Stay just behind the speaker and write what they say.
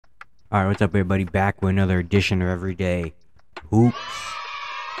Alright, what's up everybody? Back with another edition of Everyday Hoops.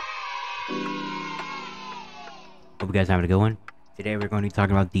 Hope you guys having a good one. Today we're going to be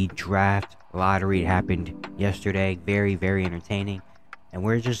talking about the draft lottery. It happened yesterday. Very, very entertaining. And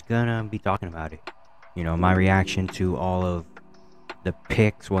we're just gonna be talking about it. You know, my reaction to all of the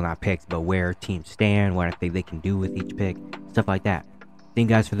picks. Well, not picks, but where teams stand, what I think they can do with each pick. Stuff like that. Thank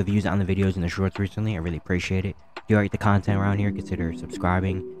you guys for the views on the videos and the shorts recently. I really appreciate it. If you like the content around here, consider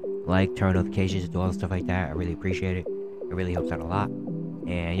subscribing, like, turn notifications, do all the stuff like that. I really appreciate it. It really helps out a lot.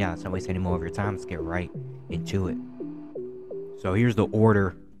 And yeah, let's not waste any more of your time. Let's get right into it. So here's the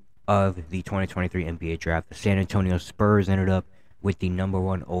order of the 2023 NBA draft. The San Antonio Spurs ended up with the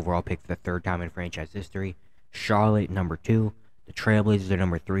 #1 overall pick for the third time in franchise history. Charlotte, #2. The Trailblazers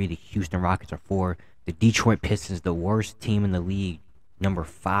are #3. The Houston Rockets are 4. The Detroit Pistons, the worst team in the league,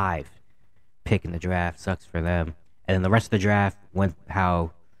 #5 pick in the draft. Sucks for them. And then the rest of the draft went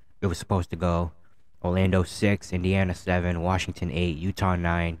how it was supposed to go. Orlando 6, Indiana 7, Washington 8, Utah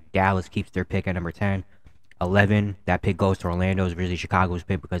 9. Dallas keeps their pick at #10. 11, that pick goes to Orlando. It's really Chicago's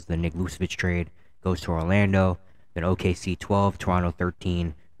pick because the Nick Vucevic trade goes to Orlando. Then OKC 12, Toronto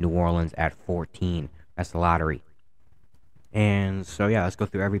 13, New Orleans at 14. That's the lottery. And so yeah, let's go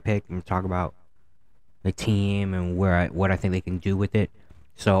through every pick and talk about the team and what I think they can do with it.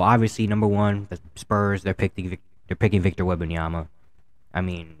 So obviously, #1, the Spurs, they're picking Victor Wembanyama. I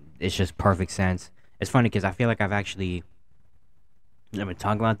mean, it's just perfect sense. It's funny because I feel like I've been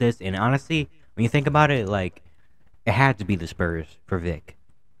talking about this, and honestly, when you think about it, like, it had to be the Spurs for Vic.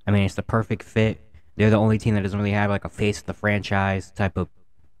 I mean, it's the perfect fit. They're the only team that doesn't really have like a face of the franchise type of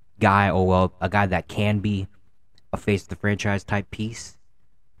guy, or well, a guy that can be a face of the franchise type piece.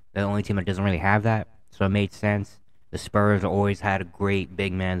 They're the only team that doesn't really have that, so it made sense. The Spurs have always had a great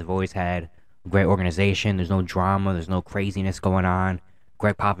big man. They've always had a great organization. There's no drama. There's no craziness going on.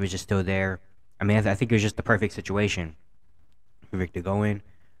 Greg Popovich is still there. I mean, I think it was just the perfect situation for Vic to go in.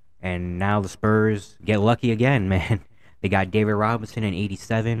 And now the Spurs get lucky again, man. They got David Robinson in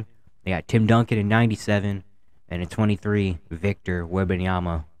 87. They got Tim Duncan in 97. And in 23, Victor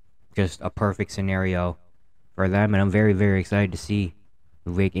Wembanyama. Just a perfect scenario for them. And I'm very, very excited to see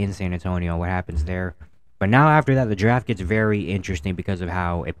Vic in San Antonio, what happens there. But now after that, the draft gets very interesting because of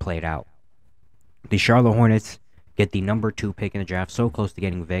how it played out. The Charlotte Hornets get the #2 pick in the draft, so close to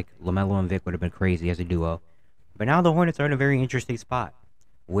getting Vic. LaMelo and Vic would have been crazy as a duo. But now the Hornets are in a very interesting spot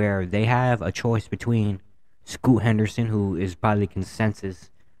where they have a choice between Scoot Henderson, who is probably consensus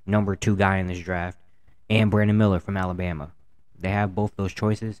 #2 guy in this draft, and Brandon Miller from Alabama. They have both those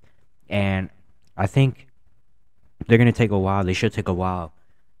choices, and I think they're going to take a while. They should take a while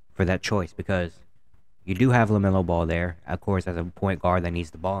for that choice because you do have LaMelo Ball there, of course, as a point guard that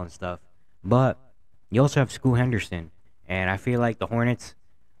needs the ball and stuff. But you also have Scoot Henderson, and I feel like the Hornets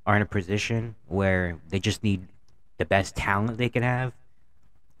are in a position where they just need the best talent they can have.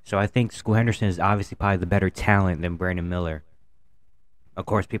 So I think Scoot Henderson is obviously probably the better talent than Brandon Miller. Of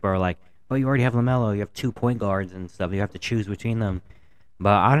course, people are like, but you already have LaMelo. You have 2 point guards and stuff. You have to choose between them.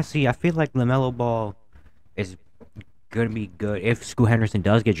 But honestly, I feel like LaMelo Ball is going to be good. If Scoot Henderson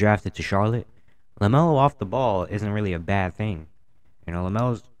does get drafted to Charlotte, LaMelo off the ball isn't really a bad thing. You know,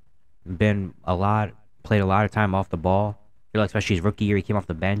 LaMelo's played a lot of time off the ball. I feel like especially his rookie year, he came off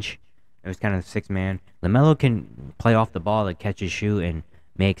the bench. It was kind of 6-man. LaMelo can play off the ball and catch his shoot and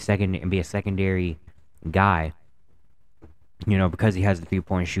be a secondary guy. You know, because he has the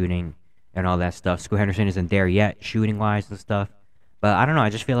 3-point shooting and all that stuff. Scoot Henderson isn't there yet, shooting wise and stuff. But I don't know.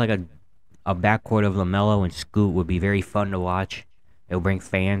 I just feel like a backcourt of LaMelo and Scoot would be very fun to watch. It will bring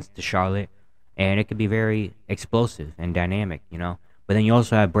fans to Charlotte, and it could be very explosive and dynamic, you know. But then you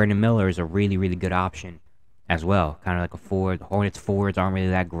also have Brandon Miller as a really, really good option as well. Kind of like a forward. The Hornets forwards aren't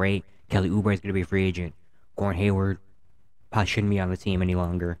really that great. Kelly Oubre is going to be a free agent. Gordon Hayward probably shouldn't be on the team any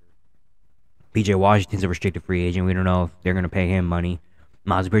longer. PJ Washington's a restricted free agent. We don't know if they're going to pay him money.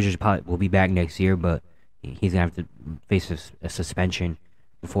 Miles Bridges probably will be back next year, but he's going to have to face a suspension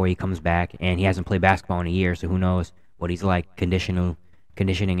before he comes back. And he hasn't played basketball in a year, so who knows what he's like, conditioning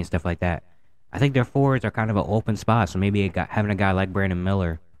and stuff like that. I think their forwards are kind of an open spot, so maybe having a guy like Brandon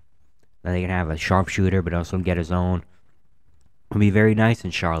Miller that they can have a sharpshooter but also get his own would be very nice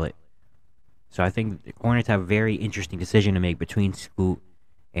in Charlotte. So I think the Hornets have a very interesting decision to make between Scoot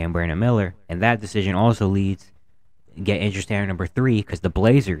and Brandon Miller, and that decision also get interesting at #3 because the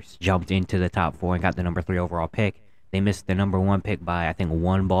Blazers jumped into the top 4 and got the #3 overall pick. They missed the #1 pick by I think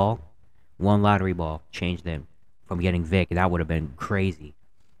one lottery ball changed them from getting Vic. That would have been crazy.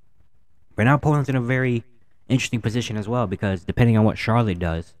 But now Portland's in a very interesting position as well because depending on what Charlotte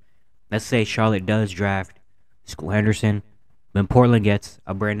does, let's say Charlotte does draft Scoot Henderson, Then Portland gets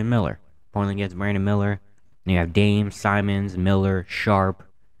a Brandon Miller. Portland gets Brandon Miller. And you have Dame, Simons, Miller, Sharp.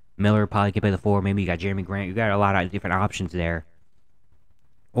 Miller probably could play the 4. Maybe you got Jeremy Grant. You got a lot of different options there.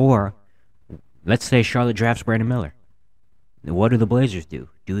 Or, let's say Charlotte drafts Brandon Miller. What do the Blazers do?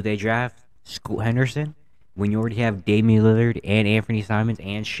 Do they draft Scoot Henderson when you already have Damian Lillard and Anthony Simons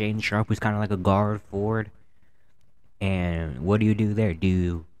and Shane Sharp, who's kind of like a guard forward? And what do you do there? Do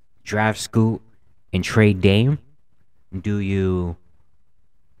you draft Scoot and trade Dame? Do you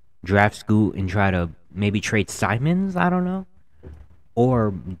draft Scoot and try to maybe trade Simons? I don't know.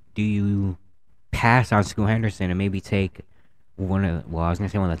 Or do you pass on Scoot Henderson and maybe take I was going to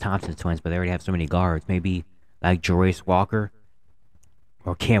say one of the Thompson twins, but they already have so many guards. Maybe like Jarace Walker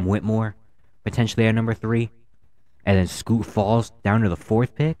or Cam Whitmore, potentially at number 3. And then Scoot falls down to the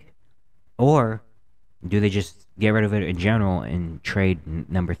 4th pick? Or do they just get rid of it in general and trade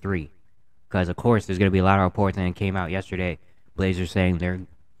number 3? Because, of course, there's going to be a lot of reports, and it came out yesterday, Blazers saying they're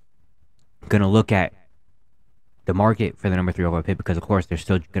going to look at the market for the number 3 overall pick because, of course, they're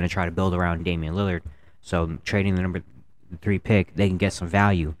still going to try to build around Damian Lillard. So trading the number 3 pick, they can get some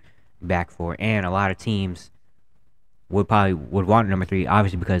value back for it. And a lot of teams would want number 3,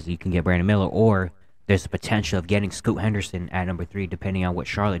 obviously, because you can get Brandon Miller, or there's the potential of getting Scoot Henderson at number 3, depending on what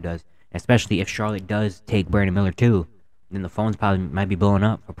Charlotte does. Especially if Charlotte does take Brandon Miller too, then the phones probably might be blowing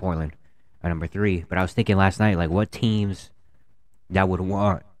up for Portland at number 3. But I was thinking last night, like, what teams that would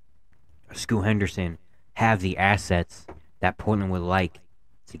want Scoot Henderson have the assets that Portland would like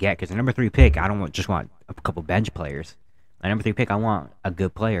to get? Because the number 3 pick, I don't just want a couple bench players. The number 3 pick, I want a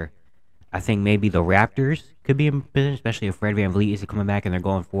good player. I think maybe the Raptors could be in position, especially if Fred VanVleet is coming back and they're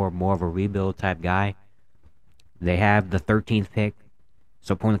going for more of a rebuild type guy. They have the 13th pick,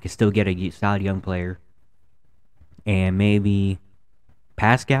 so Portland can still get a solid young player. And maybe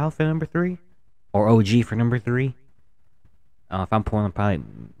Pascal for number 3, or OG for number 3. If I'm Portland, probably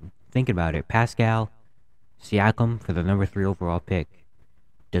thinking about it. Pascal, Siakam for the number 3 overall pick.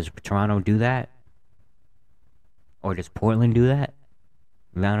 Does Toronto do that? Or does Portland do that?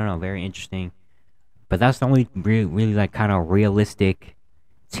 I don't know. Very interesting. But that's the only really like kind of realistic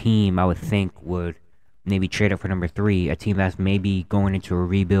team I would think would maybe trade up for number 3. A team that's maybe going into a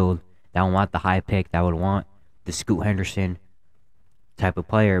rebuild, that would want the high pick, that would want the Scoot Henderson type of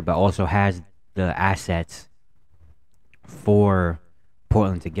player, but also has the assets for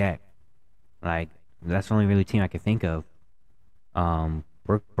Portland to get. Like, that's the only really team I can think of.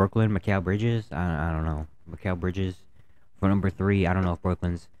 Brooklyn, Mikal Bridges. I don't know. Mikal Bridges for number 3. I don't know if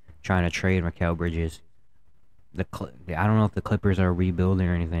Brooklyn's trying to trade Mikal Bridges. I don't know if the Clippers are rebuilding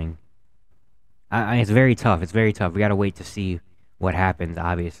or anything. It's very tough. It's very tough. We gotta wait to see what happens,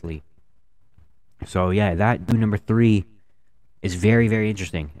 obviously. So yeah, that dude number 3 is very, very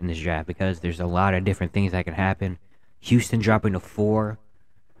interesting in this draft because there's a lot of different things that can happen. Houston dropping to 4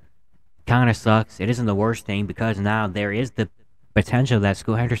 kind of sucks. It isn't the worst thing because now there is the potential that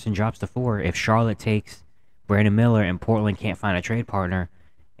Scoot Henderson drops to 4 if Charlotte takes Brandon Miller and Portland can't find a trade partner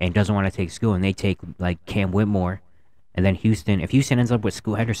and doesn't want to take Scoot and they take like Cam Whitmore, and then Houston. If Houston ends up with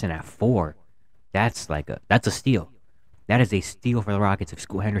Scoot Henderson at 4, that's a steal. That is a steal for the Rockets if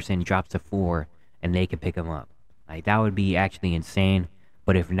Scoot Henderson drops to 4 and they can pick him up. Like, that would be actually insane.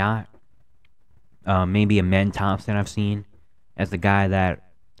 But if not, maybe Amen Thompson I've seen as the guy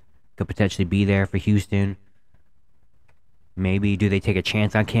that could potentially be there for Houston. Maybe do they take a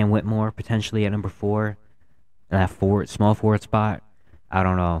chance on Cam Whitmore potentially at number 4 in that small forward spot? I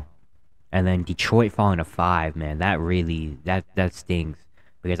don't know. And then Detroit falling to 5, man, that really that stings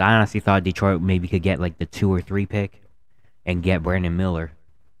because I honestly thought Detroit maybe could get like the 2 or 3 pick and get Brandon Miller.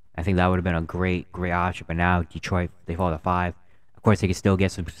 I think that would have been a great option. But now Detroit, they fall to 5. Of course, they could still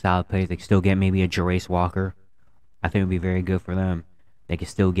get some solid players. They could still get maybe a Jarace Walker. I think it would be very good for them. They could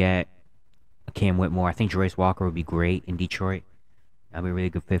still get a Cam Whitmore. I think Jarace Walker would be great in Detroit. That'd be a really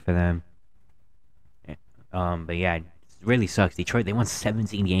good fit for them. But yeah, it really sucks. Detroit, they won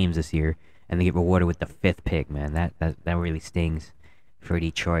 17 games this year, and they get rewarded with the 5th pick, man. That really stings for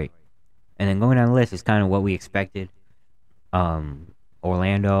Detroit. And then going down the list is kind of what we expected.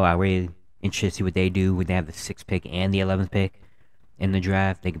 Orlando, I really interested to see what they do when they have the 6th pick and the 11th pick in the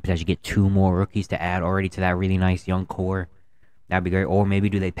draft. They could potentially get 2 more rookies to add already to that really nice young core. That'd be great. Or maybe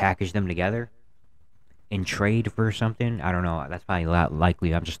do they package them together and trade for something? I don't know. That's probably a lot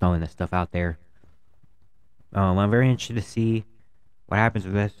likely. I'm just throwing this stuff out there. I'm very interested to see what happens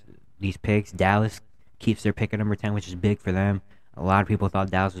with these picks. Dallas keeps their pick at number 10, which is big for them. A lot of people thought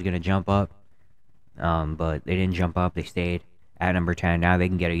Dallas was going to jump up, but they didn't jump up. They stayed at number 10. Now they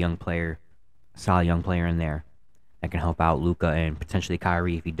can get a young player, a solid young player in there that can help out Luka and potentially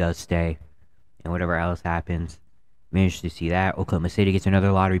Kyrie if he does stay and whatever else happens. I'm interested to see that. Oklahoma City gets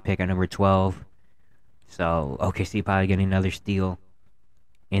another lottery pick at number 12. So OKC probably getting another steal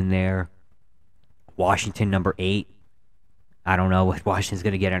in there. Washington number 8. I don't know what Washington's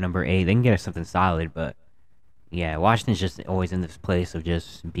gonna get at number 8. They can get us something solid, but yeah, Washington's just always in this place of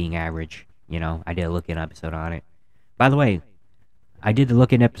just being average. You know, I did a look-in episode on it. By the way, I did the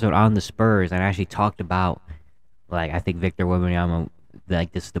look-in episode on the Spurs, and I actually talked about, like, I think Victor Wembanyama,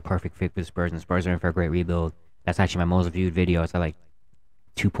 like, this is the perfect fit for the Spurs, and the Spurs are in for a great rebuild. That's actually my most viewed video. It's at, like,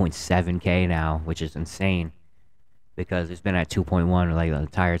 2.7K now, which is insane, because it's been at 2.1, like, the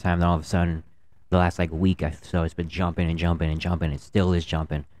entire time, then all of a sudden, the last, like, week, so it's been jumping and jumping and jumping. It still is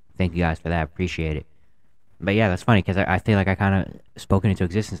jumping. Thank you guys for that. Appreciate it. But yeah, that's funny, because I feel like I kind of spoken into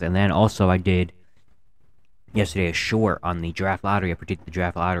existence, and then also I did yesterday a short on the draft lottery. I predicted the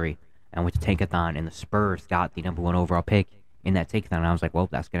draft lottery. I went to Tankathon, and the Spurs got the number 1 overall pick in that Tankathon. And I was like, well,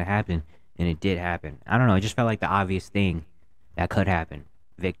 that's going to happen. And it did happen. I don't know. It just felt like the obvious thing that could happen.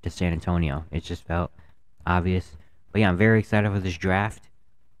 Vic to San Antonio. It just felt obvious. But yeah, I'm very excited for this draft.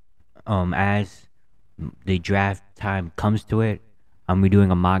 As the draft time comes to it, I'm going to be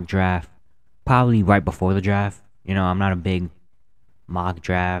doing a mock draft probably right before the draft. You know, I'm not a big mock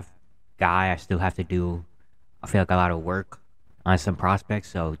draft guy. I still have to do, I feel like, a lot of work on some prospects,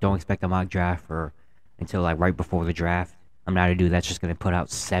 so don't expect a mock draft until like right before the draft. I'm not a dude that's just gonna put out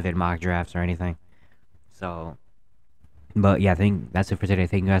 7 mock drafts or anything. So, but yeah, I think that's it for today.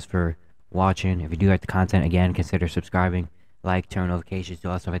 Thank you guys for watching. If you do like the content, again, consider subscribing, like, turn notifications, do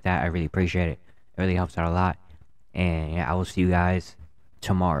all stuff like that. I really appreciate it. It really helps out a lot. And yeah, I will see you guys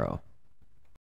tomorrow.